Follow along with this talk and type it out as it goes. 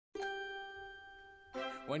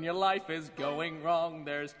When your life is going wrong,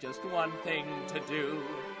 there's just one thing to do.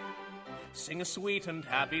 Sing a sweet and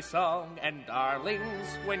happy song, and darlings,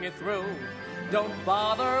 when you're through, don't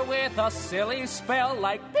bother with a silly spell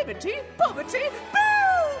like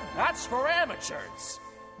bibbity-bobbity-boo! That's for amateurs.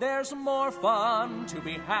 There's more fun to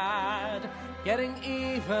be had, getting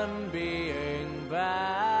even being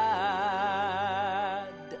bad.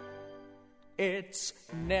 It's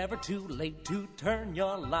never too late to turn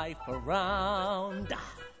your life around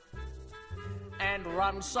and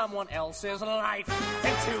run someone else's life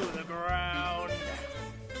into the ground.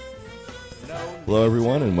 Hello,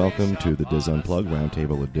 everyone, and welcome to the Diz Unplugged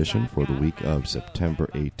Roundtable edition for the week of September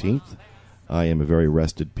 18th. I am a very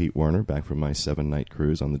rested Pete Werner, back from my 7-night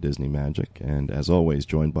cruise on the Disney Magic, and as always,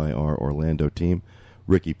 joined by our Orlando team,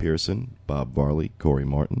 Ricky Pearson, Bob Varley, Corey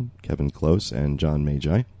Martin, Kevin Klose, and John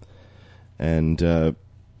Magi. And the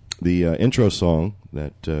intro song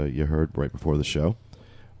that you heard right before the show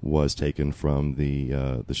was taken from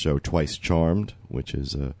the show Twice Charmed, which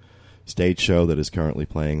is a stage show that is currently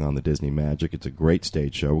playing on the Disney Magic. It's a great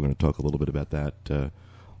stage show. We're going to talk a little bit about that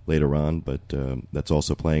later on, but that's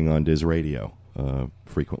also playing on Diz Radio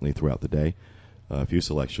frequently throughout the day. A few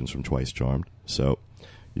selections from Twice Charmed, so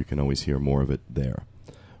you can always hear more of it there.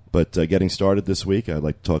 But getting started this week, I'd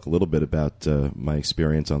like to talk a little bit about my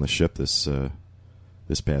experience on the ship this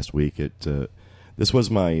past week. This was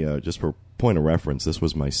my, just for point of reference, this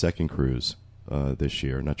was my second cruise this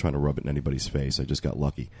year. Not trying to rub it in anybody's face. I just got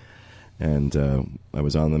lucky. And I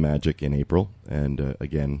was on the Magic in April, and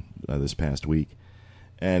again this past week.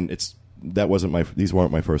 And these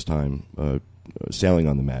weren't my first time sailing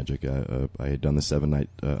on the Magic. I had done the 7-night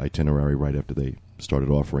itinerary right after they started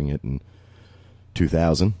offering it in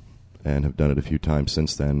 2000, and have done it a few times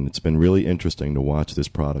since then. It's been really interesting to watch this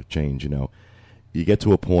product change. You know, you get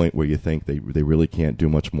to a point where you think they really can't do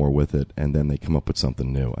much more with it, and then they come up with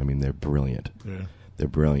something new. I mean, they're brilliant. Yeah. They're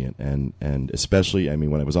brilliant, and especially, I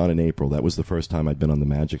mean, when I was on in April, that was the first time I'd been on the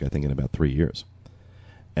Magic, I think, in about 3 years.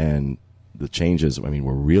 And the changes, I mean,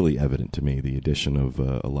 were really evident to me. The addition of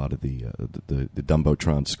a lot of the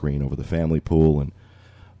Dumbotron screen over the family pool, and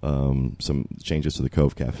some changes to the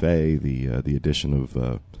Cove Cafe, the addition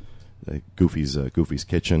of Goofy's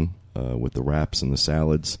Kitchen with the wraps and the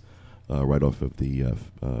salads right off of the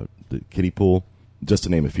kiddie pool, just to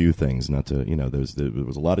name a few things. Not to, you know, there was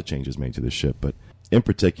a lot of changes made to the ship, but in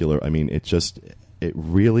particular, I mean, it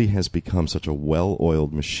really has become such a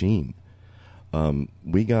well-oiled machine.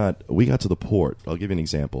 We got to the port. I'll give you an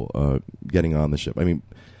example. Getting on the ship. I mean,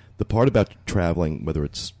 the part about traveling, whether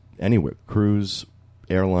it's anywhere, cruise,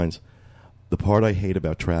 airlines, the part I hate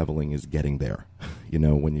about traveling is getting there. You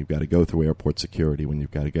know, when you've got to go through airport security, when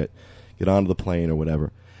you've got to get onto the plane or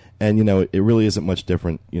whatever. And, you know, it really isn't much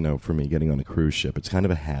different, you know, for me getting on a cruise ship. It's kind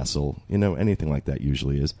of a hassle. You know, anything like that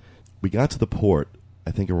usually is. We got to the port,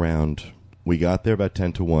 I think we got there about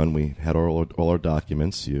 10 to 1. We had all our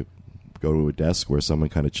documents. You go to a desk where someone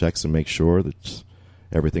kind of checks and makes sure that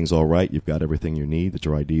everything's all right. You've got everything you need, that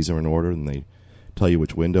your IDs are in order, and they tell you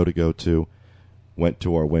which window to go to. Went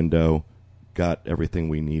to our window, got everything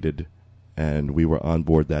we needed, and we were on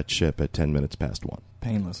board that ship at 10 minutes past 1.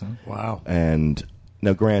 Painless, huh? Wow. And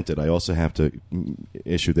now, granted, I also have to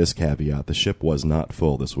issue this caveat. The ship was not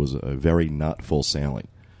full. This was a very not full sailing.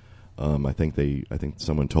 I think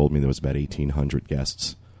someone told me there was about 1,800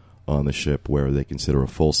 guests on the ship, where they consider a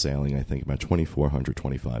full sailing, I think, about 2,400,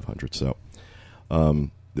 2,500. So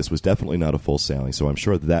this was definitely not a full sailing, so I'm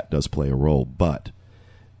sure that does play a role. But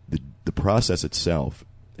the process itself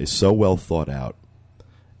is so well thought out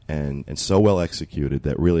and so well executed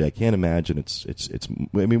that really I can't imagine it's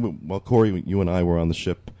I mean, well, Corey, you and I were on the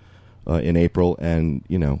ship in April, and,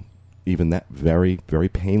 you know, even that very, very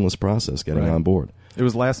painless process getting on board. It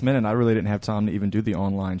was last minute. I really didn't have time to even do the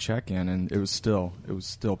online check-in, and it was still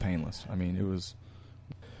painless. I mean, it was.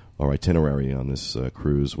 Our itinerary on this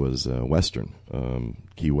cruise was Western,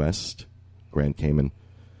 Key West, Grand Cayman,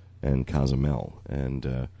 and Cozumel.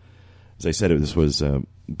 And as I said, this was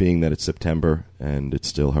being that it's September and it's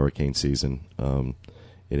still hurricane season.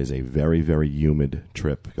 It is a very, very humid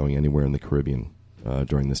trip going anywhere in the Caribbean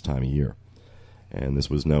during this time of year. And this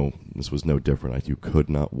was no different. You could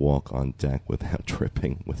not walk on deck without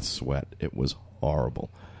dripping with sweat. It was horrible.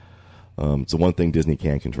 It's the one thing Disney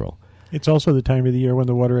can't control. It's also the time of the year when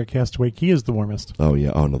the water at Castaway Cay is the warmest. Oh,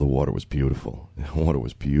 yeah. Oh, no, the water was beautiful. The water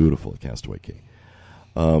was beautiful at Castaway Cay.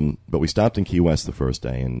 But we stopped in Key West the first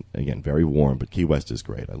day, and, again, very warm, but Key West is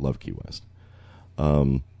great. I love Key West.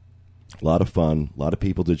 A lot of fun. A lot of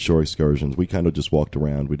people did shore excursions. We kind of just walked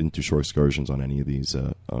around. We didn't do shore excursions on any of these,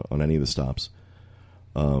 on any of the stops.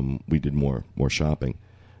 We did more shopping.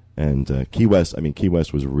 And Key West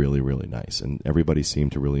was really, really nice, and everybody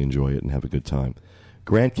seemed to really enjoy it and have a good time.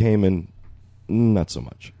 Grand Cayman, not so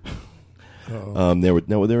much. There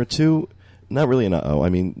were two. Not really an uh-oh. I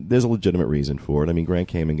mean, there's a legitimate reason for it. I mean, Grand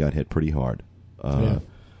Cayman got hit pretty hard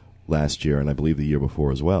last year, and I believe the year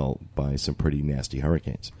before as well, by some pretty nasty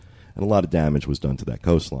hurricanes. And a lot of damage was done to that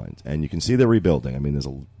coastline. And you can see they're rebuilding. I mean, there's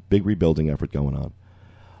a big rebuilding effort going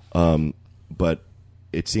on. But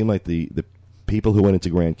it seemed like the people who went into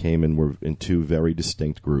Grand Cayman were in two very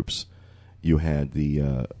distinct groups. You had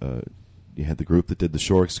the group that did the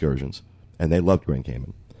shore excursions, and they loved Grand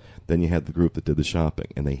Cayman. Then you had the group that did the shopping,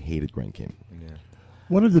 and they hated Grand Cayman. Yeah.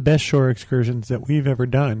 One of the best shore excursions that we've ever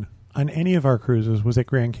done on any of our cruises was at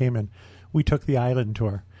Grand Cayman. We took the island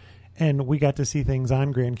tour, and we got to see things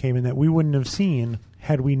on Grand Cayman that we wouldn't have seen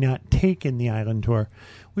had we not taken the island tour.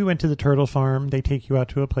 We went to the turtle farm. They take you out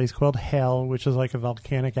to a place called Hell, which is like a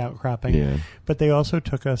volcanic outcropping. Yeah. But they also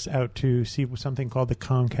took us out to see something called the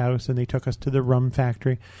Conch House, and they took us to the rum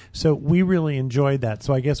factory. So we really enjoyed that.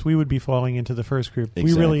 So I guess we would be falling into the first group.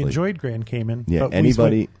 Exactly. We really enjoyed Grand Cayman. Yeah,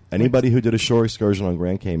 anybody who did a shore excursion on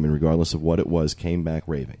Grand Cayman, regardless of what it was, came back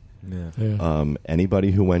raving. Yeah.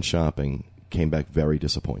 Anybody who went shopping came back very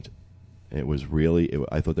disappointed. It was really.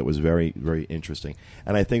 I thought that was very, very interesting,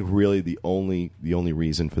 and I think really the only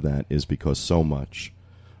reason for that is because so much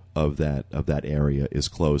of that area is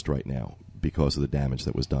closed right now because of the damage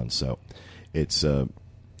that was done. So it's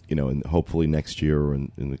and hopefully next year or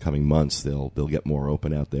in the coming months they'll get more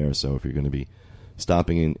open out there. So if you're going to be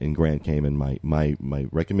stopping in Grand Cayman, my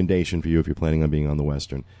recommendation for you if you're planning on being on the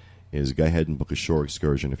Western is go ahead and book a shore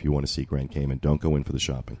excursion if you want to see Grand Cayman. Don't go in for the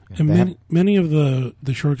shopping. And many of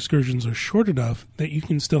the shore excursions are short enough that you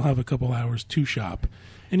can still have a couple hours to shop.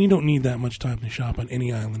 And you don't need that much time to shop on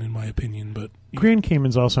any island, in my opinion. But Grand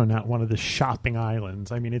Cayman's also not one of the shopping islands.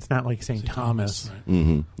 I mean, it's not like St. Thomas. Right.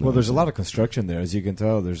 Mm-hmm. Well, there's a lot of construction there. As you can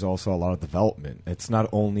tell, there's also a lot of development. It's not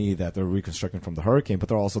only that they're reconstructing from the hurricane, but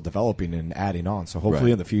they're also developing and adding on. So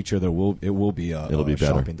hopefully in the future it will be a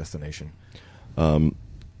shopping destination.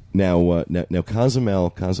 Now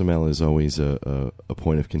Cozumel is always a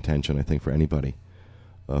point of contention, I think, for anybody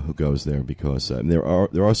who goes there because there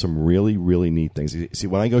are some really, really neat things. See,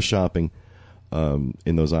 when I go shopping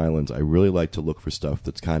in those islands, I really like to look for stuff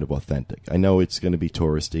that's kind of authentic. I know it's going to be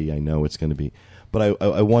touristy. I know it's going to be, but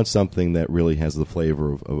I want something that really has the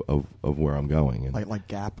flavor of where I'm going. And, like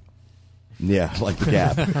Gap. Yeah, like the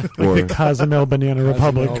Gap, or the Cozumel Banana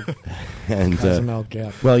Republic, and Cozumel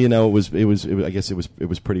Gap. Well, I guess it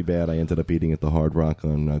was pretty bad. I ended up eating at the Hard Rock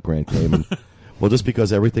on Grand Cayman. Well, just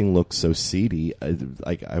because everything looked so seedy,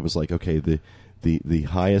 I was like, okay, the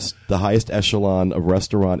highest echelon of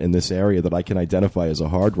restaurant in this area that I can identify as a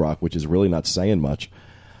Hard Rock, which is really not saying much.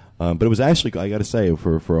 But it was actually, I got to say,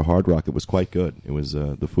 for a Hard Rock, it was quite good. It was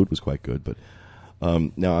the food was quite good. But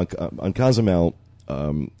now on Cozumel.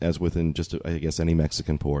 As within just, I guess, any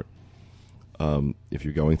Mexican port, if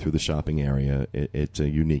you're going through the shopping area, it's a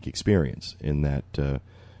unique experience in that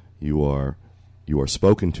you are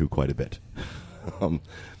spoken to quite a bit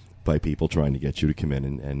by people trying to get you to come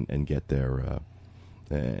in and get their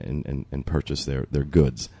and purchase their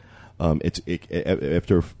goods.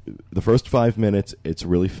 After the first 5 minutes, it's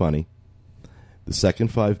really funny. The second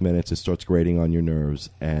 5 minutes, it starts grating on your nerves,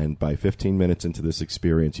 and by 15 minutes into this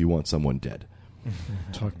experience, you want someone dead.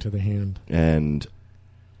 Talk to the hand. And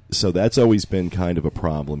so that's always been kind of a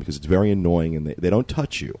problem because it's very annoying, and they don't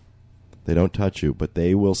touch you. They don't touch you, but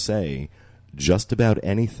they will say just about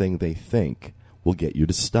anything they think will get you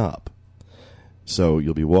to stop. So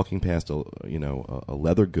you'll be walking past a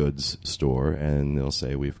leather goods store, and they'll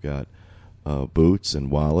say, we've got boots and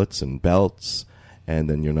wallets and belts, and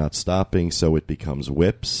then you're not stopping, so it becomes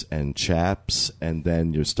whips and chaps, and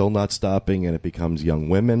then you're still not stopping, and it becomes young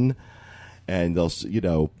women. And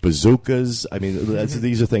they'll, bazookas. I mean,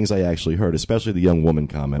 these are things I actually heard, especially the young woman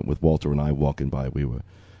comment with Walter and I walking by.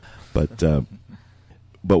 But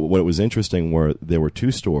what was interesting were there were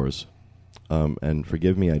two stores, and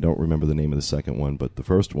forgive me, I don't remember the name of the second one, but the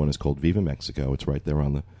first one is called Viva Mexico. It's right there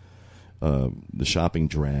on the shopping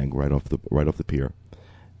drag right off the pier,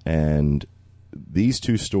 and these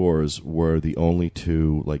two stores were the only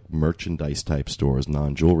two like merchandise type stores,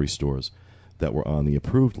 non-jewelry stores, that were on the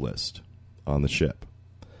approved list on the ship,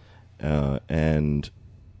 and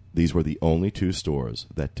these were the only two stores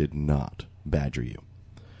that did not badger you.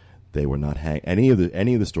 They were not any of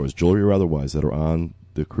the stores, jewelry or otherwise, that are on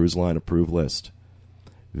the cruise line approved list.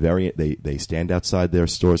 They stand outside their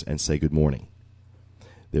stores and say good morning.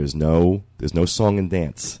 There's no song and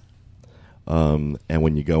dance, and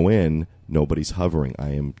when you go in, Nobody's hovering.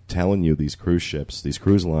 I am telling you, these cruise ships, these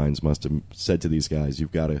cruise lines must have said to these guys,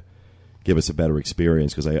 you've got to give us a better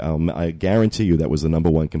experience, because I guarantee you that was the number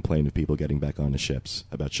one complaint of people getting back on the ships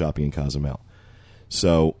about shopping in Cozumel.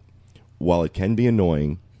 So while it can be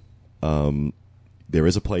annoying, there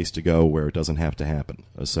is a place to go where it doesn't have to happen.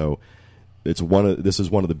 So this is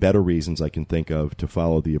one of the better reasons I can think of to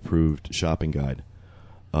follow the approved shopping guide.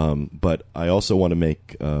 But I also want to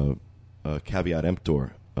make a caveat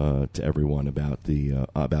emptor to everyone about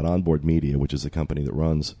about Onboard Media, which is the company that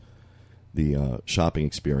runs the shopping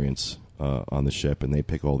experience on the ship, and they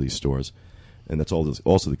pick all these stores. And that's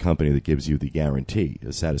also the company that gives you the guarantee,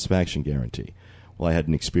 a satisfaction guarantee. Well, I had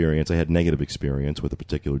negative experience with a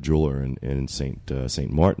particular jeweler in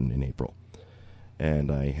St. Martin in April,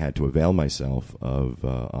 and I had to avail myself of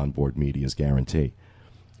Onboard Media's guarantee.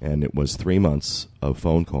 And it was 3 months of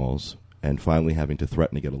phone calls and finally having to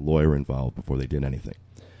threaten to get a lawyer involved before they did anything.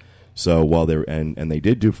 So while they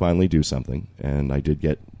did finally do something, and I did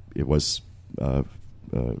get, it was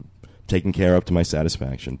taken care of to my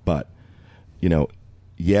satisfaction. But,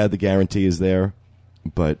 the guarantee is there,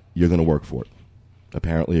 but you're going to work for it.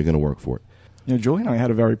 Apparently you're going to work for it. Julie and I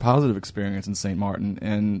had a very positive experience in St. Martin,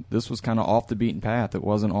 and this was kind of off the beaten path. It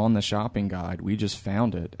wasn't on the shopping guide. We just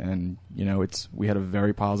found it, and we had a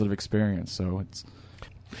very positive experience. So it's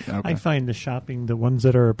okay. I find the ones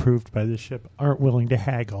that are approved by the ship aren't willing to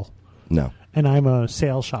haggle. No. And I'm a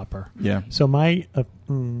sale shopper. Yeah. So my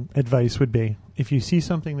advice would be, if you see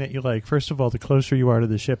something that you like, first of all, the closer you are to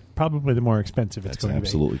the ship, probably the more expensive it's going to be. That's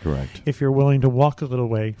absolutely correct. If you're willing to walk a little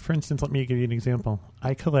way, for instance, let me give you an example.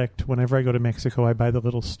 I collect, whenever I go to Mexico, I buy the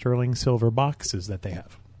little sterling silver boxes that they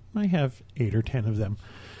have. I have 8 or 10 of them.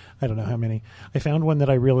 I don't know how many. I found one that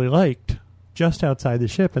I really liked just outside the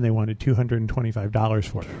ship, and they wanted $225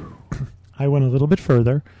 for it. I went a little bit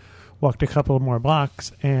further, walked a couple of more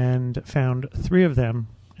blocks, and found 3 of them,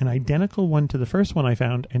 an identical one to the first one I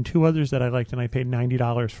found, and 2 others that I liked, and I paid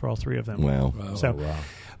 $90 for all 3 of them. Wow. Wow.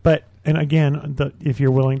 But, and again, if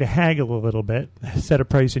you're willing to haggle a little bit, set a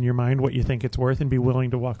price in your mind, what you think it's worth, and be willing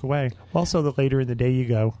to walk away. Also, the later in the day you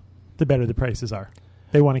go, the better the prices are.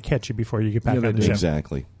 They want to catch you before you get back on the ship.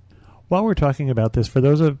 Exactly. While we're talking about this, for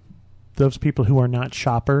those people who are not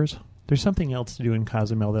shoppers, there's something else to do in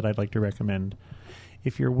Cozumel that I'd like to recommend.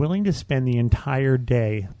 If you're willing to spend the entire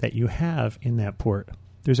day that you have in that port,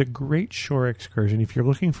 there's a great shore excursion. If you're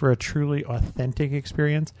looking for a truly authentic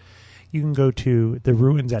experience, you can go to the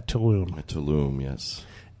ruins at Tulum. At Tulum, yes.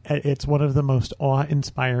 It's one of the most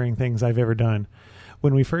awe-inspiring things I've ever done.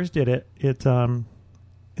 When we first did it, it's a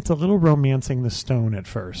little romancing the stone at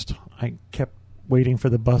first. I kept waiting for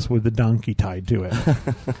the bus with the donkey tied to it.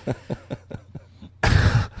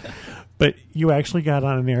 But you actually got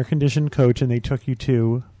on an air-conditioned coach, and they took you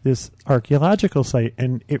to this archaeological site,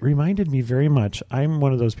 and it reminded me very much. I'm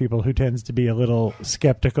one of those people who tends to be a little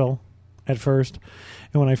skeptical at first.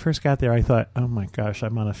 And when I first got there, I thought, oh, my gosh,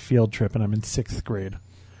 I'm on a field trip, and I'm in 6th grade.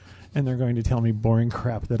 And they're going to tell me boring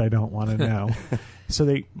crap that I don't want to know. So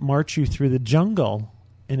they march you through the jungle,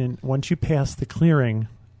 and once you pass the clearing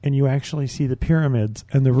and you actually see the pyramids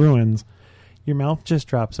and the ruins, your mouth just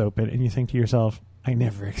drops open, and you think to yourself, I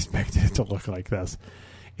never expected it to look like this.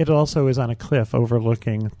 It also is on a cliff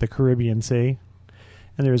overlooking the Caribbean Sea,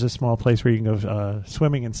 and there's a small place where you can go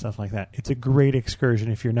swimming and stuff like that. It's a great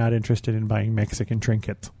excursion if you're not interested in buying Mexican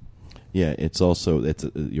trinkets. Yeah,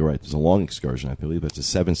 you're right. It's a long excursion. I believe it's a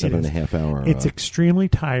 7.5 hour. It's extremely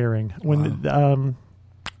tiring. When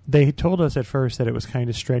they told us at first that it was kind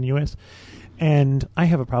of strenuous, and I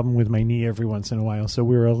have a problem with my knee every once in a while, so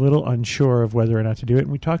we were a little unsure of whether or not to do it.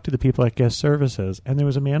 And we talked to the people at guest services, and there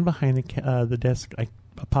was a man behind the desk. I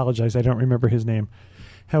apologize, I don't remember his name.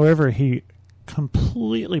 However, he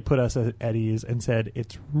completely put us at ease and said,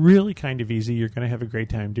 it's really kind of easy. You're going to have a great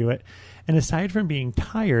time. Do it. And aside from being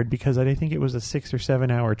tired, because I think it was a 6 or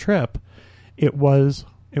 7 hour trip, it was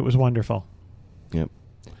wonderful. Yep.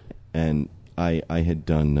 And I had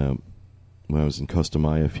done... when I was in Costa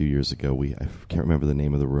Maya a few years ago, I can't remember the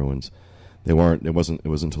name of the ruins. It wasn't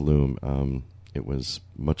Tulum. It was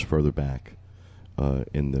much further back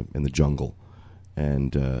in the jungle,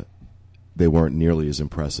 and they weren't nearly as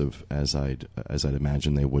impressive as I'd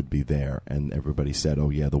imagined they would be there. And everybody said, "Oh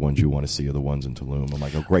yeah, the ones you want to see are the ones in Tulum." I'm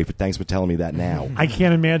like, "Oh great, but thanks for telling me that now." I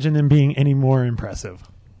can't imagine them being any more impressive.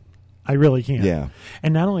 I really can't. Yeah.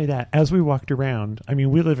 And not only that, as we walked around, I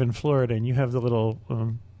mean, we live in Florida, and you have the little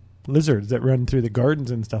lizards that run through the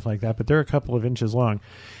gardens and stuff like that, but they're a couple of inches long.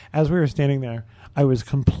 As we were standing there, I was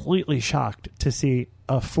completely shocked to see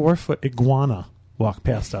a 4-foot iguana walk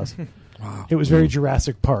past us. Wow. It was very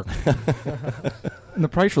Jurassic Park. And the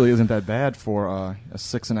price really isn't that bad for a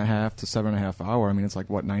 6.5 to 7.5 hour. I mean, it's like,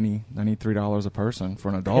 what, $93 a person for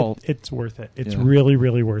an adult. It's worth it. It's really,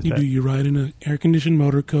 really worth it. You ride in an air-conditioned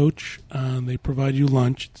motor coach. They provide you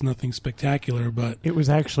lunch. It's nothing spectacular, but... It was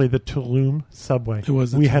actually the Tulum subway. It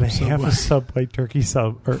was the We Tulum had subway. half a Subway turkey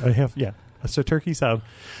sub, or a half, a turkey sub.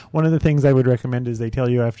 One of the things I would recommend is they tell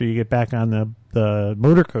you after you get back on the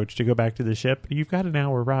motor coach to go back to the ship, you've got an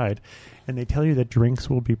hour ride, and they tell you that drinks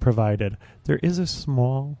will be provided. There is a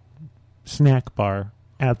small snack bar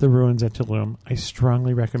at the ruins at Tulum. I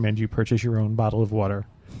strongly recommend you purchase your own bottle of water.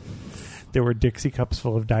 There were Dixie cups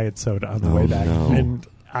full of diet soda on the way back, and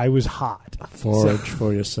I was hot. Forage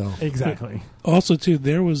for yourself. Exactly. Also, too,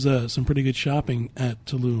 there was some pretty good shopping at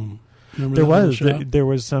Tulum. Remember There that little was shop? there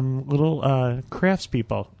was some little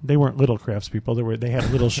craftspeople. They weren't little craftspeople. They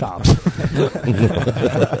had little shops.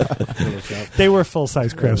 They were full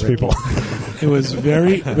size craftspeople. It was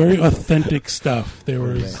very, very authentic stuff. There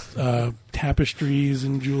was tapestries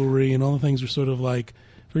and jewelry, and all the things were sort of like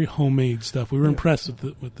very homemade stuff. We were impressed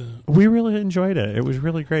with the. We really enjoyed it. It was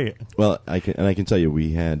really great. Well, I can tell you,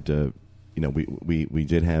 we had, we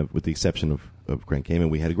did have, with the exception of Grand Cayman,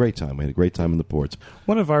 we had a great time. We had a great time in the ports.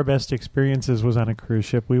 One of our best experiences was on a cruise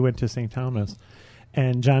ship. We went to St. Thomas,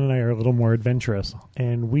 and John and I are a little more adventurous.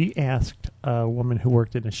 And we asked a woman who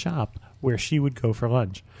worked in a shop where she would go for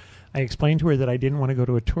lunch. I explained to her that I didn't want to go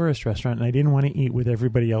to a tourist restaurant, and I didn't want to eat with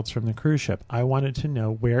everybody else from the cruise ship. I wanted to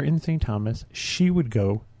know where in St. Thomas she would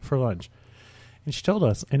go for lunch. And she told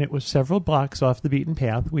us, and it was several blocks off the beaten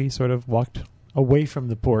path. We sort of walked away from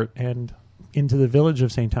the port and into the village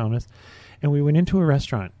of St. Thomas, and we went into a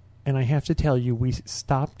restaurant. And I have to tell you, we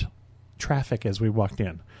stopped traffic as we walked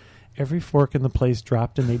in. Every fork in the place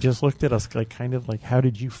dropped, and they just looked at us kind of like, how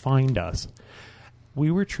did you find us? We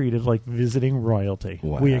were treated like visiting royalty.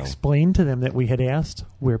 Wow. We explained to them that we had asked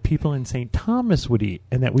where people in St. Thomas would eat,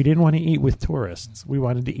 and that we didn't want to eat with tourists. We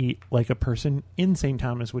wanted to eat like a person in St.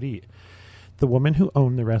 Thomas would eat. The woman who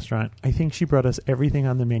owned the restaurant, I think she brought us everything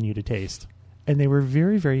on the menu to taste. And they were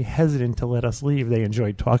very, very hesitant to let us leave. They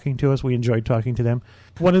enjoyed talking to us. We enjoyed talking to them.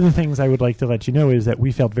 One of the things I would like to let you know is that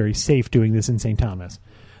we felt very safe doing this in St. Thomas.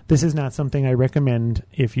 This is not something I recommend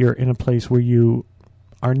if you're in a place where you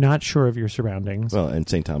are not sure of your surroundings. Well, and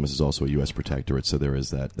St. Thomas is also a U.S. protectorate, so there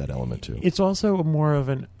is that element too. It's also more of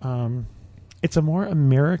an, it's a more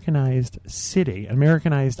Americanized city,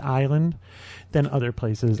 Americanized island than other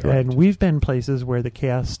places. Correct. And we've been places where the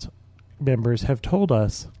cast members have told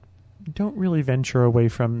us, don't really venture away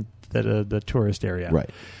from the tourist area. Right.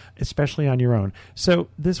 Especially on your own. So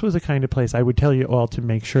this was a kind of place I would tell you all to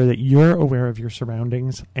make sure that you're aware of your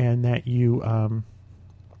surroundings and that you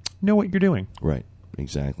know what you're doing. Right.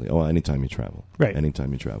 Exactly. Oh, anytime you travel. Right.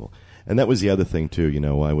 Anytime you travel. And that was the other thing, too.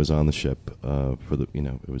 I was on the ship for the,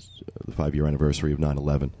 it was the 5-year anniversary of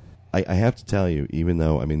 9/11. I have to tell you, even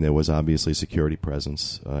though, there was obviously security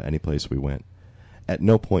presence any place we went, at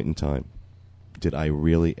no point in time did I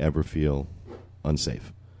really ever feel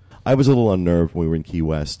unsafe. I was a little unnerved when we were in Key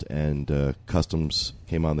West and customs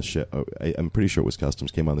came on the ship. I'm pretty sure it was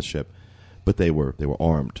customs came on the ship, but they were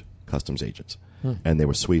armed customs agents, and they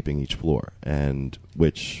were sweeping each floor, and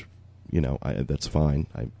which, that's fine.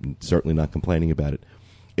 I'm certainly not complaining about it.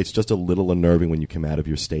 It's just a little unnerving when you come out of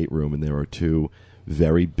your stateroom and there are two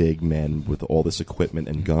very big men with all this equipment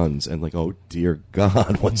and guns, and like, oh dear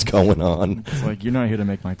God, what's going on? It's like, you're not here to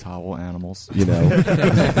make my towel animals. Really.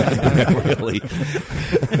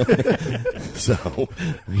 So,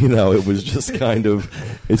 it was just kind of,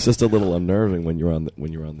 it's just a little unnerving when you're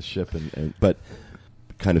on the ship, but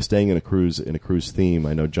kind of staying in a cruise theme.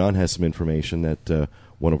 I know John has some information that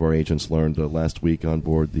one of our agents learned last week on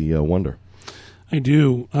board the Wonder. I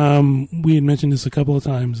do. We had mentioned this a couple of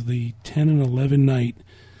times. The 10 and 11 night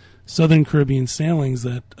Southern Caribbean sailings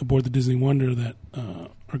that aboard the Disney Wonder that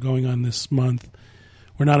are going on this month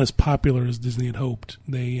were not as popular as Disney had hoped.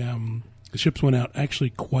 The ships went out actually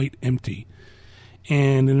quite empty,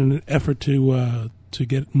 and in an effort to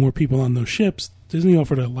get more people on those ships, Disney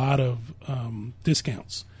offered a lot of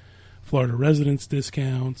discounts, Florida residence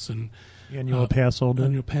discounts, and Annual pass holder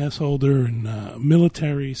and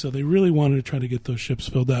military. So they really wanted to try to get those ships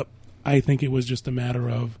filled up. I think it was just a matter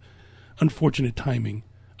of unfortunate timing.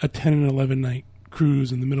 A 10 and 11 night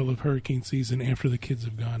cruise in the middle of hurricane season after the kids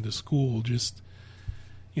have gone to school just,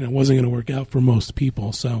 wasn't going to work out for most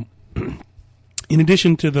people. So in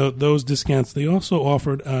addition to those discounts, they also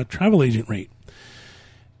offered a travel agent rate.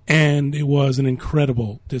 And it was an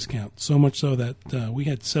incredible discount, so much so that we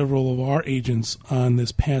had several of our agents on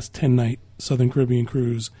this past 10-night Southern Caribbean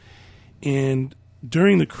cruise. And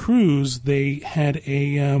during the cruise, they had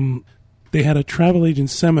a they had a travel agent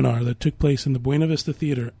seminar that took place in the Buena Vista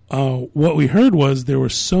Theater. What we heard was there were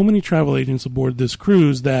so many travel agents aboard this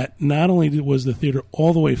cruise that not only was the theater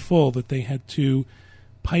all the way full, that they had to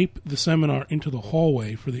pipe the seminar into the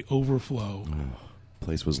hallway for the overflow.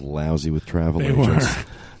 Place was lousy with travel They agents. were.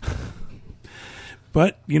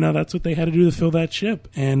 But, that's what they had to do to fill that ship.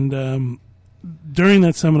 And during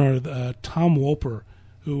that seminar, Tom Wolper,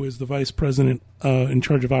 who is the vice president in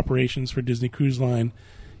charge of operations for Disney Cruise Line,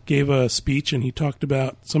 gave a speech, and he talked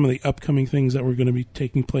about some of the upcoming things that were going to be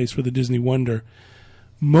taking place for the Disney Wonder,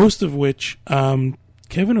 most of which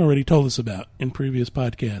Kevin already told us about in previous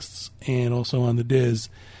podcasts and also on the Diz.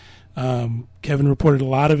 Kevin reported a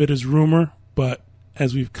lot of it as rumor, but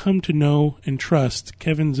as we've come to know and trust,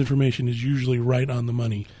 Kevin's information is usually right on the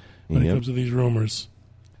money when it comes to these rumors.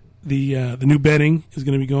 The new bedding is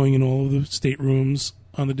going to be going in all of the staterooms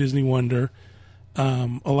on the Disney Wonder.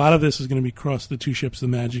 A lot of this is going to be across the two ships, the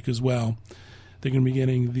Magic, as well. They're going to be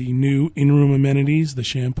getting the new in-room amenities, the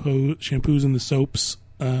shampoos and the soaps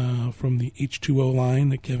from the H2O line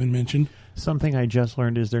that Kevin mentioned. Something I just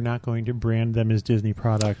learned is they're not going to brand them as Disney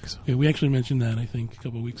products. Yeah, we actually mentioned that, I think, a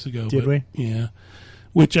couple of weeks ago. Did we? Yeah.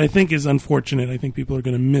 Which I think is unfortunate. I think people are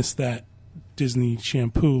going to miss that Disney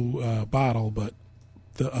shampoo bottle, but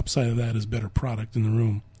the upside of that is better product in the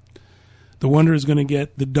room. The Wonder is going to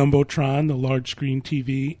get the Dumbotron, the large screen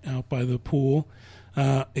TV out by the pool,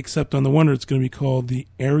 except on the Wonder it's going to be called the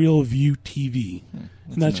Aerial View TV.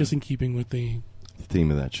 And that's just in keeping with the theme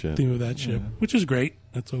of that ship. Which is great.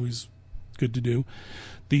 That's always good to do.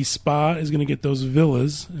 The spa is going to get those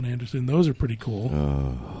villas, and I understand those are pretty cool.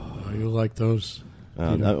 You like those?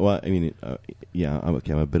 I'm a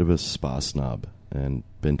bit of a spa snob and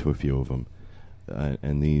been to a few of them.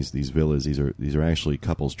 And these villas, these are actually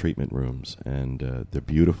couples treatment rooms, and they're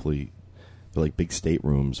like big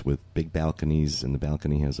staterooms with big balconies, and the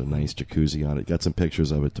balcony has a nice jacuzzi on it. Got some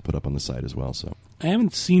pictures of it to put up on the site as well. So I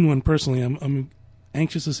haven't seen one personally. I'm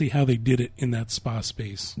anxious to see how they did it in that spa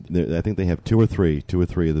space. I think they have two or three of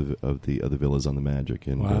the villas on the Magic,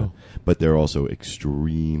 and wow. But they're also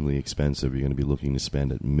extremely expensive. You're going to be looking to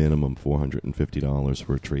spend at minimum $450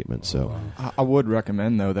 for a treatment. So I would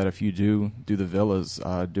recommend though that if you do the villas,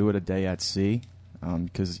 do it a day at sea,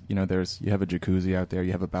 because you have a jacuzzi out there,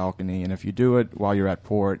 you have a balcony, and if you do it while you're at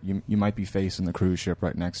port, you might be facing the cruise ship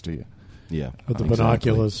right next to you. Yeah, with the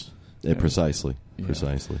binoculars. Yeah, precisely.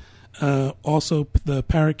 Also, the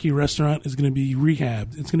Parakeet restaurant is going to be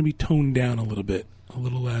rehabbed. It's going to be toned down a little bit, a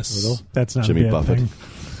little less. That's not Jimmy a bad Buffett. thing.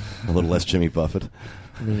 A little less Jimmy Buffett.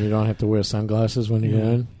 I mean, you don't have to wear sunglasses when you get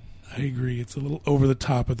in. I agree. It's a little over the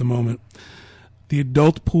top at the moment. The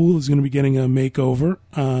adult pool is going to be getting a makeover.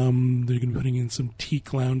 They're going to be putting in some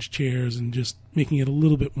teak lounge chairs and just making it a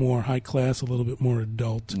little bit more high class, a little bit more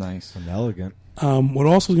adult. Nice and elegant. What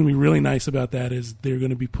also is going to be really nice about that is they're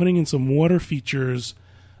going to be putting in some water features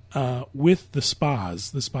with the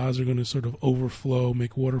spas. The spas are going to sort of overflow,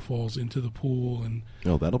 make waterfalls into the pool, and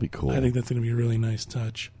that'll be cool. I think that's going to be a really nice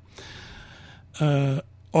touch.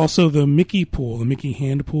 Also, the Mickey pool, the Mickey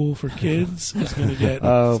hand pool for kids, is going to get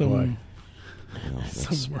some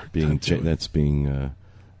work done to it. That's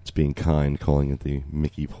being kind, calling it the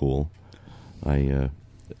Mickey pool.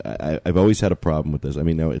 I've always had a problem with this. I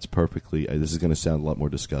mean, no, it's perfectly. This is going to sound a lot more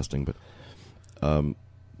disgusting, but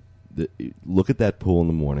look at that pool in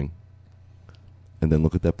the morning, and then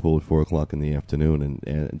look at that pool at 4:00 in the afternoon.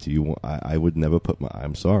 And do you? I would never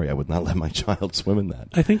I'm sorry, I would not let my child swim in that.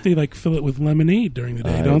 I think they fill it with lemonade during the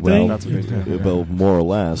day, don't they? That's what they do. Well, more or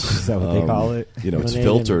less. Is that what they call it? It's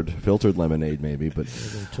filtered lemonade, maybe, but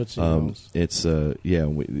it's twice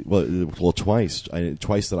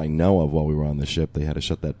that I know of while we were on the ship, they had to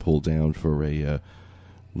shut that pool down for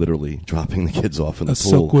literally dropping the kids off in the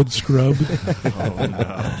pool. A Silkwood scrub. Oh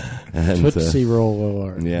no! And, Tootsie Roll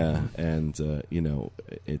alert. Yeah, and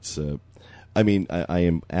it's. I mean, I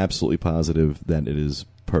am absolutely positive that it is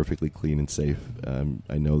perfectly clean and safe.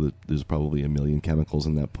 I know that there's probably a million chemicals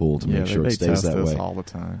in that pool to make sure it stays that way all the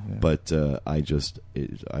time. Yeah. But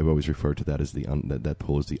I've always referred to that as that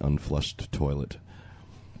pool is the unflushed toilet.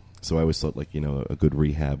 So I always thought a good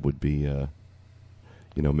rehab would be.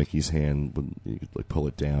 Mickey's hand would pull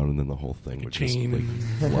it down, and then the whole thing would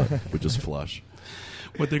just flush.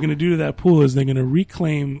 What they're going to do to that pool is they're going to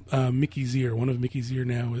reclaim Mickey's ear. One of Mickey's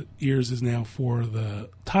ears is now for the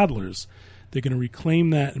toddlers. They're going to reclaim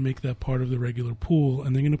that and make that part of the regular pool,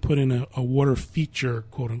 and they're going to put in a water feature,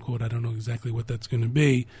 quote unquote. I don't know exactly what that's going to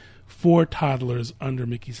be, for toddlers under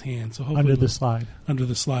Mickey's hand. So hopefully under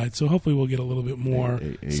the slide. So hopefully we'll get a little bit more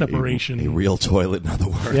separation. A real toilet, in other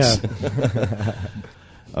words. Yeah.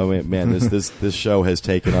 Oh man, this show has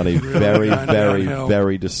taken on a very, very,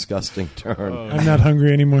 very disgusting turn. I'm not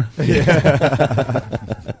hungry anymore.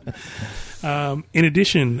 In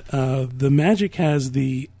addition, the Magic has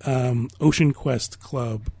the Ocean Quest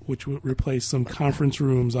Club, which will replace some conference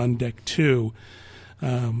rooms on Deck 2.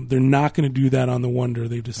 They're not going to do that on the Wonder.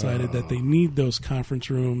 They've decided that they need those conference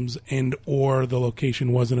rooms, and or the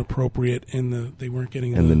location wasn't appropriate, and they weren't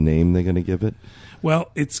getting. And the name they're going to give it?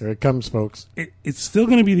 Well, here it comes, folks. It's still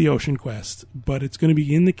going to be the Ocean Quest, but it's going to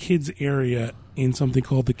be in the kids' area in something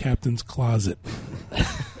called the Captain's Closet.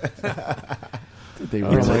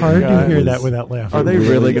 It's hard to hear that without laughing. Are they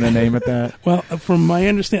really going to name it that? Well, from my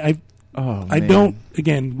understanding, I don't.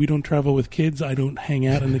 Again, we don't travel with kids. I don't hang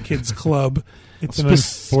out in the kids' club. It's an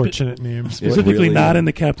unfortunate name. Specifically, really not in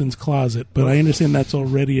the Captain's Closet, but I understand that's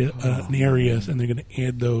already an area, and they're going to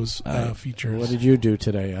add those features. What did you do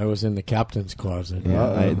today? I was in the Captain's Closet.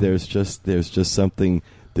 Yeah, there's just something.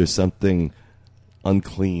 There's something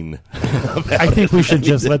unclean. I think we should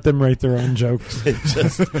just let them write their own jokes.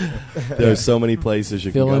 There's so many places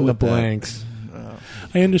you fill can go in the with that. blanks.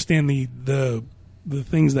 I understand the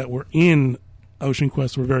things that were in Ocean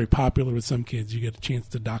Quest were very popular with some kids. You get a chance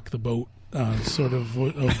to dock the boat, sort of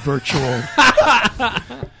a virtual.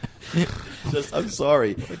 I'm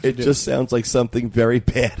sorry. It just sounds like something very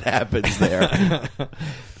bad happens there.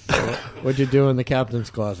 What'd you do in the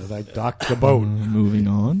Captain's Closet? I docked the boat. Moving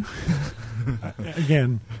on.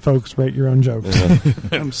 Again, folks, write your own jokes.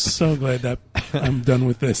 I'm so glad that I'm done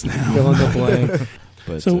with this now. Fill in the blank.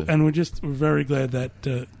 But, And we're very glad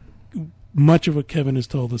that much of what Kevin has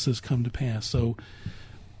told us has come to pass. So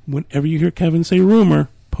whenever you hear Kevin say rumor,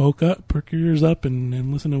 perk your ears up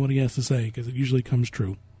and listen to what he has to say, because it usually comes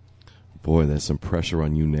true. boy, there's some pressure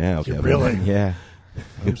on you now, Kevin. Really? Yeah.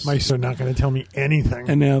 My son not going to tell me anything.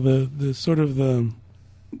 And now the sort of the,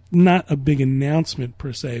 not a big announcement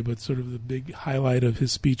per se, but sort of the big highlight of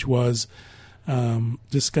his speech was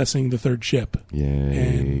discussing the third ship. Yay.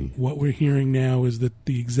 And what we're hearing now is that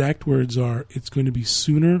the exact words are, it's going to be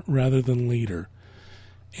sooner rather than later.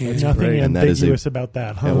 And nothing ambiguous about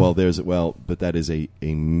that, huh? But that is a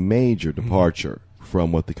major departure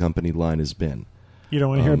from what the company line has been. You don't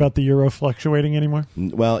want to hear about the euro fluctuating anymore?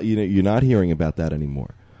 Well, you're not hearing about that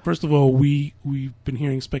anymore. First of all, we've been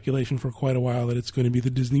hearing speculation for quite a while that it's going to be the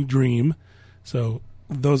Disney Dream. So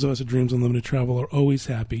those of us at Dreams Unlimited Travel are always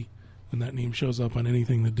happy when that name shows up on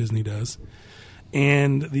anything that Disney does.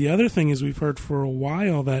 And the other thing is, we've heard for a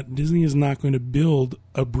while that Disney is not going to build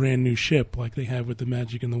a brand new ship like they have with the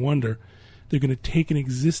Magic and the Wonder. They're going to take an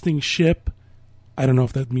existing ship. I don't know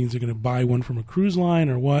if that means they're going to buy one from a cruise line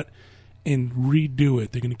or what, and redo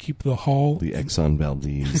it. They're going to keep the hull. The Exxon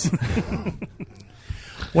Valdez.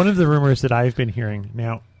 One of the rumors that I've been hearing,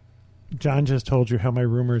 now, John just told you how my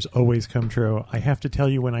rumors always come true. I have to tell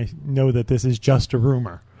you when I know that this is just a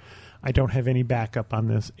rumor, I don't have any backup on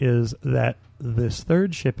this, is that this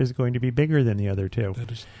third ship is going to be bigger than the other two.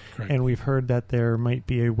 That is correct. And we've heard that there might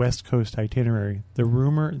be a West Coast itinerary. The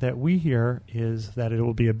rumor that we hear is that it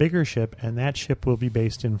will be a bigger ship, and that ship will be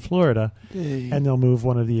based in Florida, and they'll move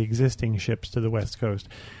one of the existing ships to the West Coast.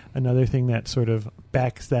 Another thing that sort of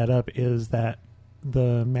backs that up is that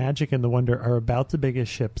the Magic and the Wonder are about the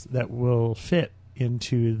biggest ships that will fit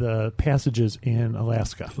into the passages in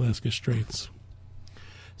Alaska Straits.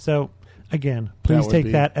 So, again, please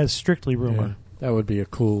take that as strictly rumor. Yeah, that would be a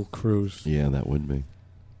cool cruise. Yeah, that would be.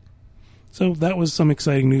 So that was some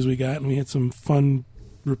exciting news we got, and we had some fun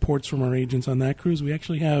reports from our agents on that cruise. We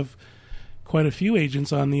actually have quite a few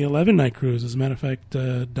agents on the 11-night cruise. As a matter of fact,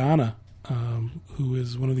 Donna, who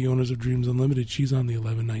is one of the owners of Dreams Unlimited, she's on the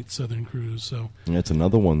 11-night Southern cruise. So that's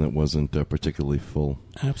another one that wasn't particularly full.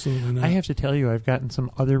 Absolutely not. I have to tell you, I've gotten some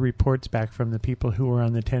other reports back from the people who were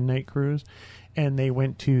on the 10-night cruise, and they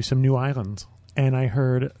went to some new islands. And I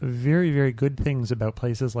heard very, very good things about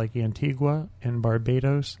places like Antigua and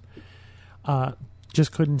Barbados.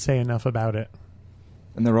 Just couldn't say enough about it.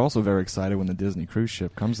 And they're also very excited when the Disney cruise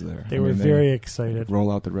ship comes there. They were very excited. Roll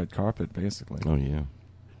out the red carpet, basically. Oh, yeah.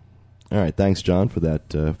 All right, thanks, John, for that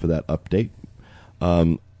update.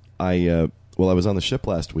 I was on the ship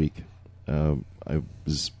last week. I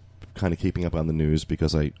was kind of keeping up on the news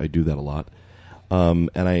because I do that a lot. And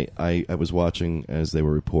I was watching as they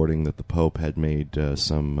were reporting that the Pope had made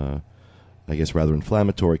some, I guess, rather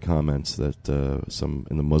inflammatory comments that some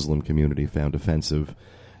in the Muslim community found offensive.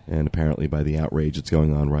 And apparently by the outrage that's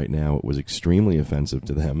going on right now, it was extremely offensive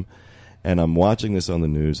to them. And I'm watching this on the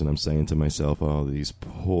news, and I'm saying to myself, oh, these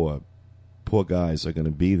poor guys are going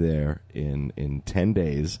to be there in 10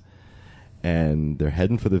 days. And they're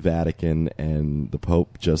heading for the Vatican, and the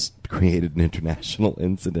Pope just created an international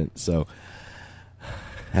incident. So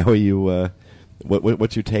How are you?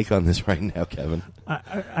 What's your take on this right now, Kevin?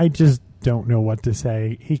 I just don't know what to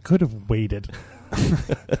say. He could have waited.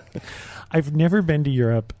 I've never been to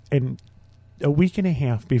Europe, and a week and a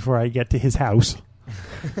half before I get to his house,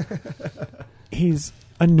 he's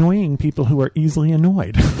annoying people who are easily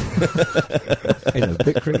annoyed. In a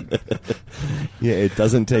bit crazy. Yeah, it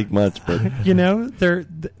doesn't take much, but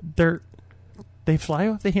they fly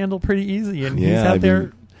off the handle pretty easy, and he's out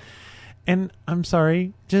there. And I'm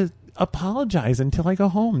sorry, just apologize until I go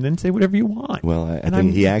home, then say whatever you want. Well, I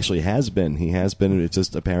think he actually has been. He has been. It's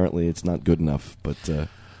just apparently it's not good enough. But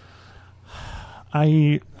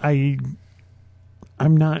I'm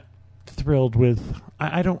not thrilled with.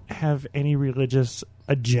 I don't have any religious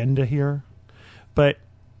agenda here, but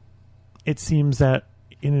it seems that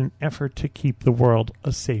in an effort to keep the world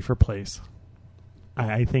a safer place,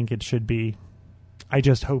 I think it should be. I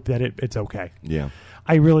just hope that it's okay. Yeah.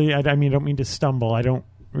 I don't mean to stumble. I don't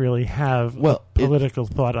really have a political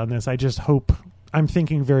thought on this. I just hope. I'm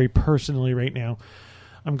thinking very personally right now.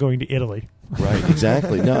 I'm going to Italy. Right.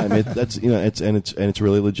 Exactly. No, I mean that's it's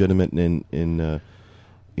really legitimate. In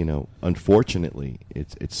unfortunately,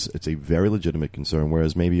 it's a very legitimate concern.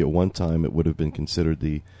 Whereas maybe at one time it would have been considered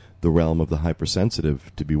the realm of the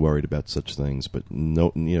hypersensitive to be worried about such things, but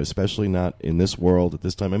no, especially not in this world at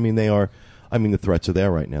this time. I mean, they are. I mean, the threats are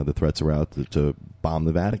there right now. The threats are out to bomb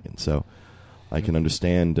the Vatican. So I can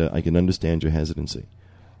understand. I can understand your hesitancy.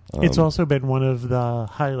 It's also been one of the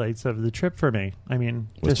highlights of the trip for me. I mean,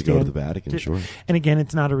 was to go to the Vatican, sure. And again,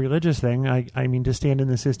 it's not a religious thing. I mean, to stand in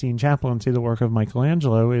the Sistine Chapel and see the work of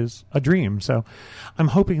Michelangelo is a dream. So I'm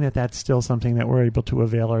hoping that that's still something that we're able to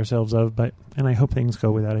avail ourselves of. And I hope things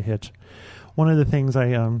go without a hitch. One of the things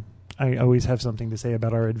I always have something to say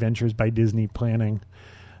about our Adventures by Disney planning.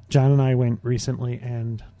 John and I went recently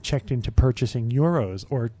and checked into purchasing euros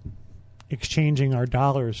or exchanging our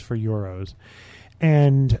dollars for euros.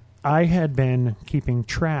 And I had been keeping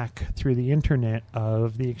track through the internet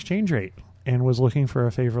of the exchange rate and was looking for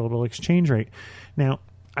a favorable exchange rate. Now,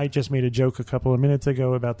 I just made a joke a couple of minutes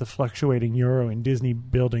ago about the fluctuating euro and Disney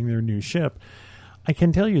building their new ship. I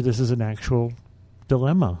can tell you this is an actual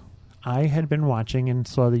dilemma. I had been watching and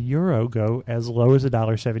saw the euro go as low as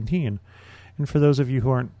 $1.17. And for those of you who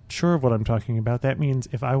aren't sure of what I'm talking about, that means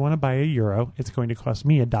if I want to buy a euro, it's going to cost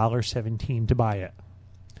me $1.17 to buy it.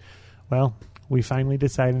 Well, we finally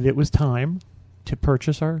decided it was time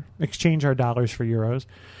to exchange our dollars for euros.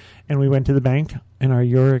 And we went to the bank, and our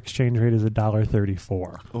euro exchange rate is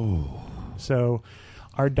 $1.34. Oh. So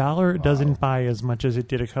our dollar doesn't buy as much as it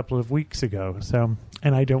did a couple of weeks ago. So,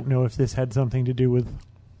 and I don't know if this had something to do with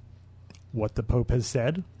what the Pope has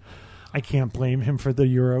said. I can't blame him for the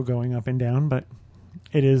euro going up and down, but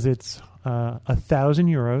it's 1,000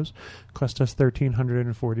 euros cost us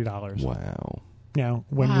 $1,340. Wow. Now,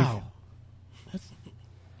 when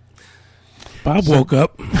Bob woke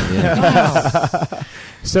up. Yeah.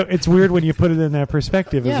 So it's weird when you put it in that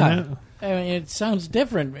perspective, isn't it? I mean, it sounds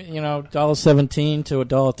different, $1.17 to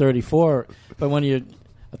 $1.34, but when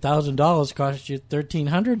 $1,000 costs you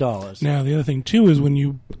 $1,300. Now, the other thing, too, is when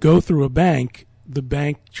you go through a bank, the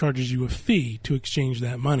bank charges you a fee to exchange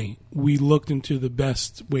that money. We looked into the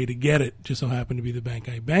best way to get it, just so happened to be the bank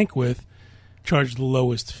I bank with, charged the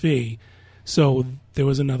lowest fee. So there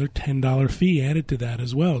was another $10 fee added to that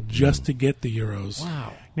as well, just to get the euros.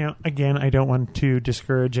 Wow. Now, again, I don't want to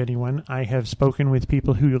discourage anyone. I have spoken with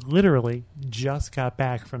people who literally just got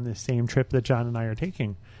back from the same trip that John and I are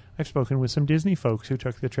taking. I've spoken with some Disney folks who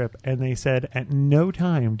took the trip, and they said at no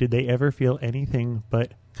time did they ever feel anything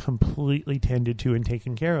but completely tended to and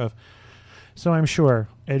taken care of. So I'm sure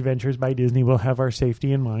Adventures by Disney will have our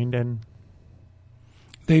safety in mind. And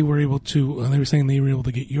they were able to, they were saying they were able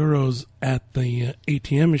to get euros at the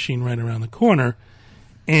ATM machine right around the corner.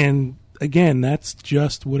 And again, that's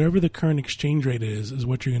just whatever the current exchange rate is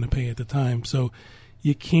what you're going to pay at the time. So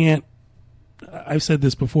you can't, I've said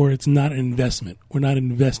this before, it's not an investment. We're not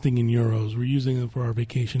investing in euros. We're using them for our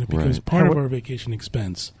vacation. It becomes part of our vacation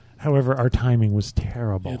expense. However, our timing was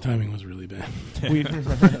terrible. Yeah, timing was really bad.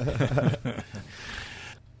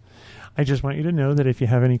 I just want you to know that if you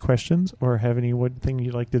have any questions or have any thing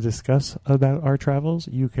you'd like to discuss about our travels,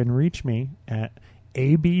 you can reach me at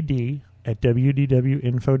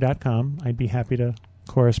abd@wdwinfo.com. I'd be happy to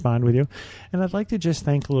correspond with you. And I'd like to just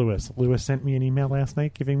thank Lewis. Lewis sent me an email last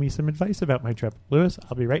night giving me some advice about my trip. Lewis,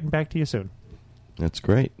 I'll be writing back to you soon. That's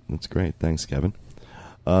great. Thanks, Kevin.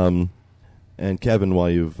 And Kevin, while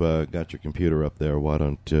you've got your computer up there, why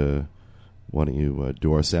don't you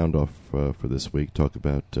do our sound off for this week? Talk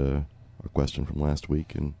about our question from last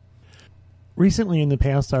week. And recently in the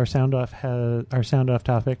past, our sound off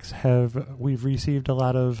topics we've received a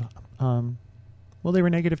lot of they were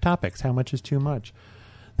negative topics. How much is too much?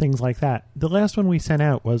 Things like that. The last one we sent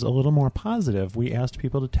out was a little more positive. We asked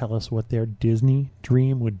people to tell us what their Disney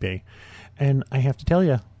dream would be. And I have to tell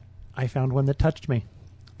you, I found one that touched me.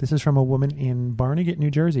 This is from a woman in Barnegat, New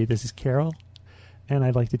Jersey. This is Carol. And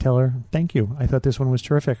I'd like to tell her thank you. I thought this one was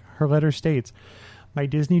terrific. Her letter states, my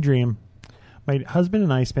Disney dream. My husband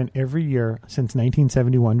and I spent every year since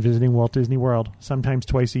 1971 visiting Walt Disney World, sometimes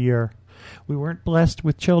twice a year. We weren't blessed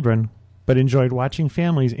with children, but enjoyed watching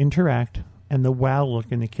families interact and the wow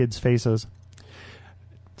look in the kids' faces.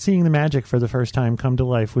 Seeing the magic for the first time come to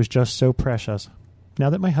life was just so precious. Now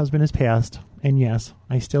that my husband has passed, and yes,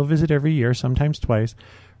 I still visit every year, sometimes twice,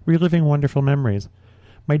 reliving wonderful memories.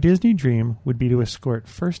 My Disney dream would be to escort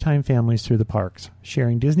first-time families through the parks,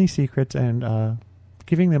 sharing Disney secrets and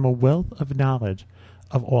giving them a wealth of knowledge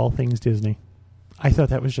of all things Disney. I thought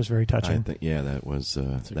that was just very touching. That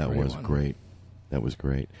was great. That was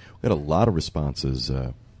great. We had a lot of responses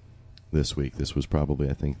this week. This was probably,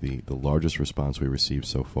 I think, the largest response we received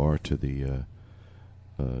so far to the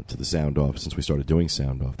sound off since we started doing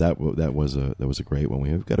sound off. That was a great one.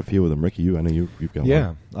 We've got a few of them. Ricky, I know you've got one.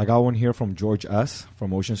 Yeah, I got one here from George S.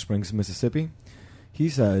 from Ocean Springs, Mississippi. He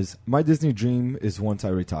says, my Disney dream is once I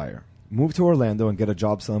retire, move to Orlando and get a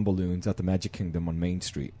job selling balloons at the Magic Kingdom on Main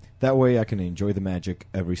Street. That way I can enjoy the magic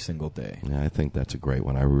every single day. Yeah, I think that's a great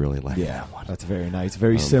one. I really like that one. That's very nice.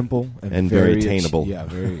 Very simple. And very attainable.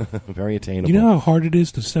 Very very attainable. You know how hard it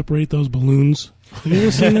is to separate those balloons? Have you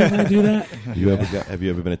ever seen anybody do that? Have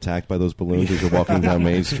you ever been attacked by those balloons as you're walking down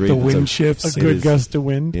Main Street? The wind shifts. A good gust of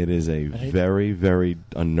wind. It is a very, very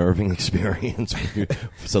unnerving experience when you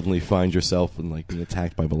suddenly find yourself being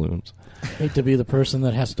attacked by balloons. I hate to be the person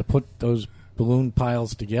that has to put those balloon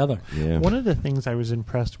piles together. Yeah. One of the things I was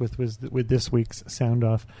impressed with with this week's sound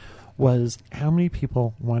off was how many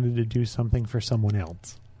people wanted to do something for someone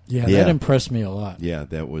else. Yeah, that impressed me a lot. Yeah,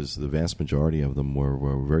 that was the vast majority of them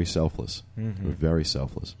were very selfless. Mm-hmm. Were very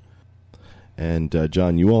selfless. And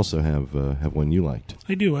John, you also have one you liked.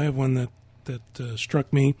 I do. I have one that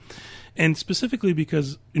struck me, and specifically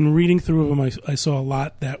because in reading through them, I saw a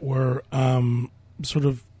lot that were sort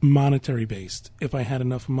of monetary based. If I had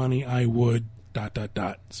enough money, I would ...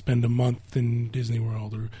 spend a month in Disney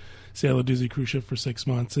World or sail a Disney cruise ship for 6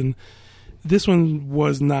 months. And this one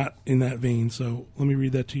was not in that vein, so let me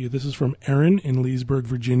read that to you. This is from Erin in Leesburg,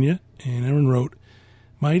 Virginia, and Erin wrote,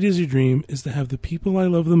 my Disney dream is to have the people I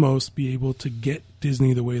love the most be able to get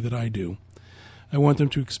Disney the way that I do. I want them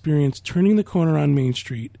to experience turning the corner on Main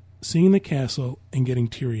Street, seeing the castle, and getting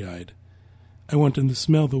teary-eyed. I want them to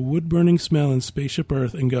smell the wood-burning smell in Spaceship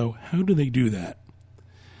Earth and go, how do they do that?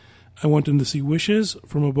 I want them to see wishes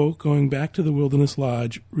from a boat going back to the Wilderness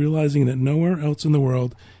Lodge, realizing that nowhere else in the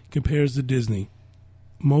world compares to Disney.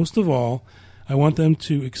 Most of all, I want them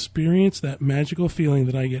to experience that magical feeling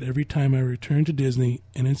that I get every time I return to Disney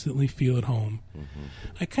and instantly feel at home. Mm-hmm.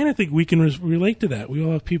 I kind of think we can relate to that. We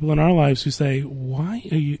all have people in our lives who say,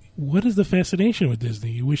 what is the fascination with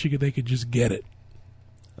Disney? You wish they could just get it.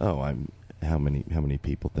 Oh, how many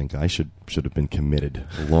people think I should have been committed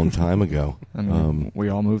a long time ago? I mean, we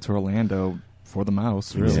all moved to Orlando for the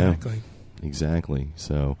mouse. Really. Yeah, exactly.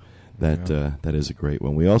 So that is a great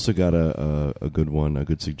one. We also got a good one, a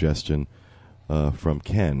good suggestion from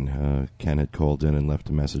Ken. Ken had called in and left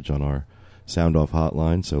a message on our sound off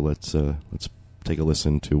hotline. So let's take a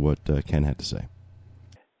listen to what Ken had to say.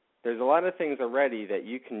 There's a lot of things already that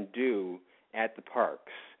you can do at the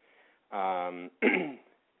parks.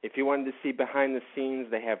 If you wanted to see behind the scenes,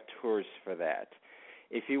 they have tours for that.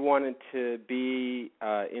 If you wanted to be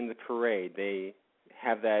in the parade, they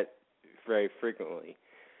have that very frequently.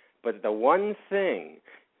 But the one thing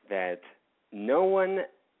that no one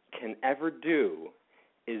can ever do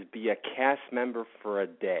is be a cast member for a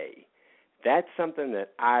day. That's something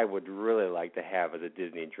that I would really like to have as a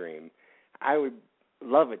Disney dream. I would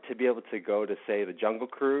love it to be able to go to, say, the Jungle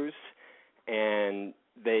Cruise, and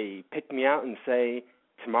they pick me out and say,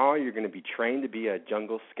 tomorrow you're going to be trained to be a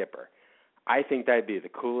jungle skipper. I think that'd be the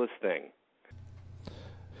coolest thing.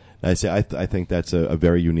 I think that's a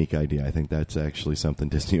very unique idea. I think that's actually something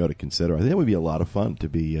Disney ought to consider. I think that would be a lot of fun to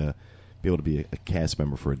be able to be a cast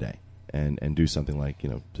member for a day and do something like,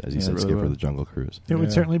 as you said, really skipper the Jungle Cruise. It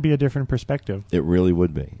would certainly be a different perspective. It really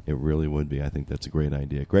would be. It really would be. I think that's a great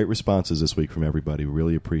idea. Great responses this week from everybody. We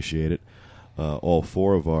really appreciate it. All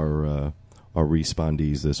four of our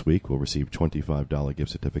respondees this week will receive $25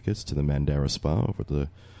 gift certificates to the Mandara Spa over at the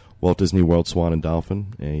Walt Disney World Swan and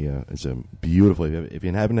Dolphin. It's a beautiful. If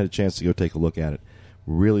you haven't had a chance to go take a look at it,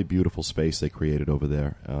 really beautiful space they created over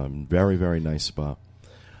there. Very, very nice spa.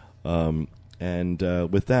 And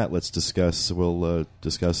with that, let's discuss. We'll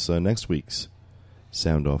discuss next week's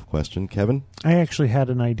sound off question. Kevin? I actually had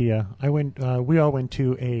an idea. We all went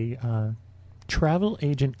to a travel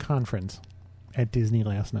agent conference at Disney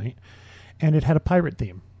last night, and it had a pirate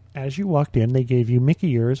theme. As you walked in, they gave you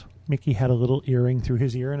Mickey ears. Mickey had a little earring through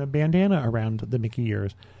his ear and a bandana around the Mickey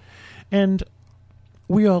ears. And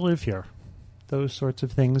we all live here. Those sorts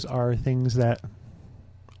of things are things that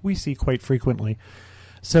we see quite frequently.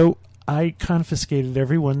 So I confiscated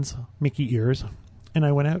everyone's Mickey ears, and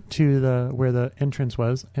I went out to where the entrance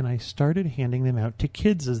was, and I started handing them out to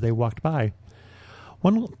kids as they walked by.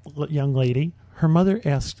 One young lady, her mother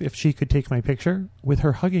asked if she could take my picture with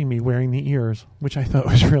her hugging me wearing the ears, which I thought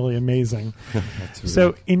was really amazing.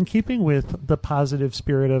 So in keeping with the positive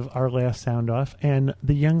spirit of our last sound off, and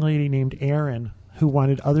the young lady named Erin, who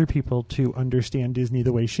wanted other people to understand Disney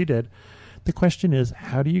the way she did, the question is,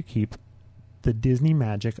 how do you keep the Disney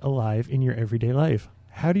magic alive in your everyday life?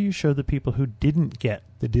 How do you show the people who didn't get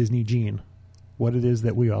the Disney gene what it is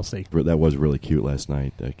that we all see? That was really cute last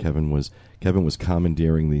night. Kevin was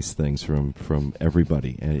commandeering these things from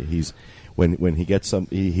everybody, and he's when he gets some,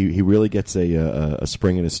 he really gets a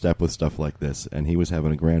spring in his step with stuff like this, and he was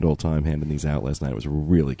having a grand old time handing these out last night. It was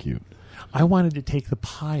really cute. I wanted to take the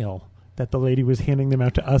pile that the lady was handing them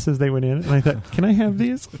out to us as they went in, and I thought, can I have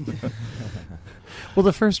these? Well,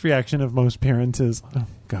 the first reaction of most parents is, "Oh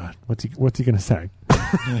God, what's he going to say?"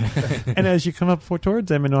 And as you come up towards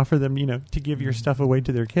them and offer them, to give your stuff away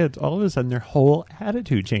to their kids, all of a sudden their whole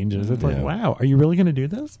attitude changes. It's like, wow, are you really going to do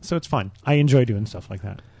this? So it's fun. I enjoy doing stuff like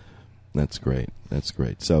that. That's great. That's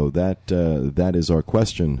great. So that is our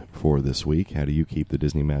question for this week. How do you keep the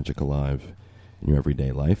Disney magic alive in your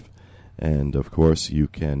everyday life? And of course, you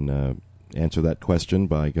can answer that question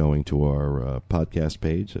by going to our podcast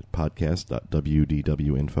page at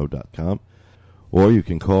podcast.wdwinfo.com, or you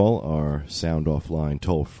can call our Sound Off line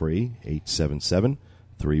toll-free,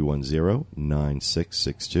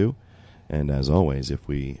 877-310-9662. And as always, if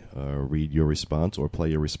we read your response or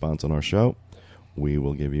play your response on our show, we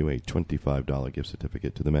will give you a $25 gift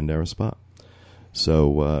certificate to the Mandara Spa.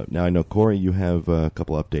 So now I know, Corey, you have a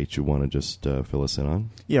couple updates you want to just fill us in on.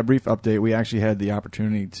 Yeah, brief update. We actually had the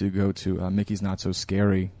opportunity to go to Mickey's Not So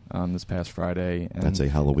Scary this past Friday. And that's a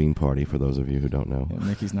Halloween party for those of you who don't know. Yeah,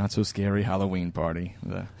 Mickey's Not So Scary Halloween party.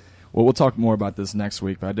 Well, we'll talk more about this next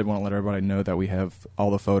week, but I did want to let everybody know that we have all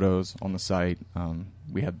the photos on the site.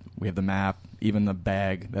 We have the map, even the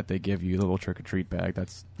bag that they give you, the little trick-or-treat bag.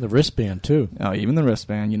 That's the wristband, too. Even the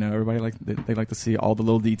wristband. Everybody they like to see all the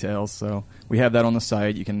little details. So we have that on the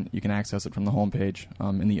site. You can access it from the homepage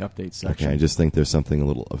in the update section. Okay, I just think there's something a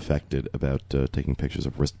little affected about taking pictures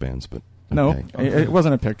of wristbands, but... No, okay. It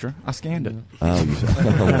wasn't a picture. I scanned it. That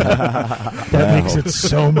makes it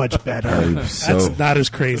so much better. That's not as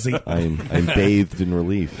crazy. I'm bathed in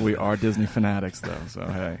relief. We are Disney fanatics, though, so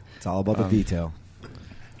hey. It's all about the detail.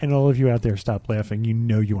 And all of you out there, stop laughing.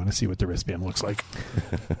 You want to see what the wristband looks like.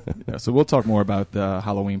 Yeah, so we'll talk more about the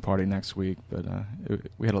Halloween party next week, but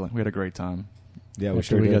we had a great time. Yeah,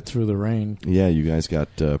 After we got through the rain. Yeah, you guys got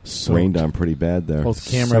rained on pretty bad there. Both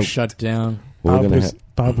cameras shut down.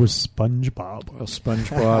 Bob was SpongeBob. Oh,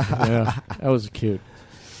 SpongeBob, yeah. That was cute.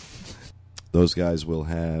 Those guys will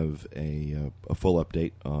have a full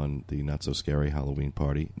update on the Not So Scary Halloween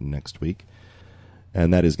party next week.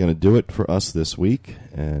 And that is going to do it for us this week.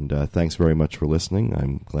 And thanks very much for listening.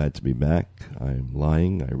 I'm glad to be back. I'm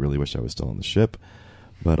lying. I really wish I was still on the ship.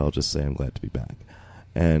 But I'll just say I'm glad to be back.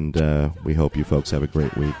 And we hope you folks have a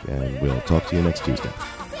great week. And we'll talk to you next Tuesday.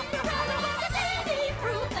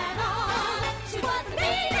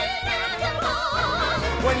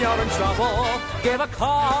 When you're in trouble, give a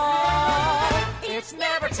call. It's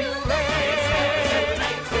never too late.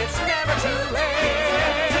 It's never too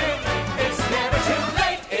late.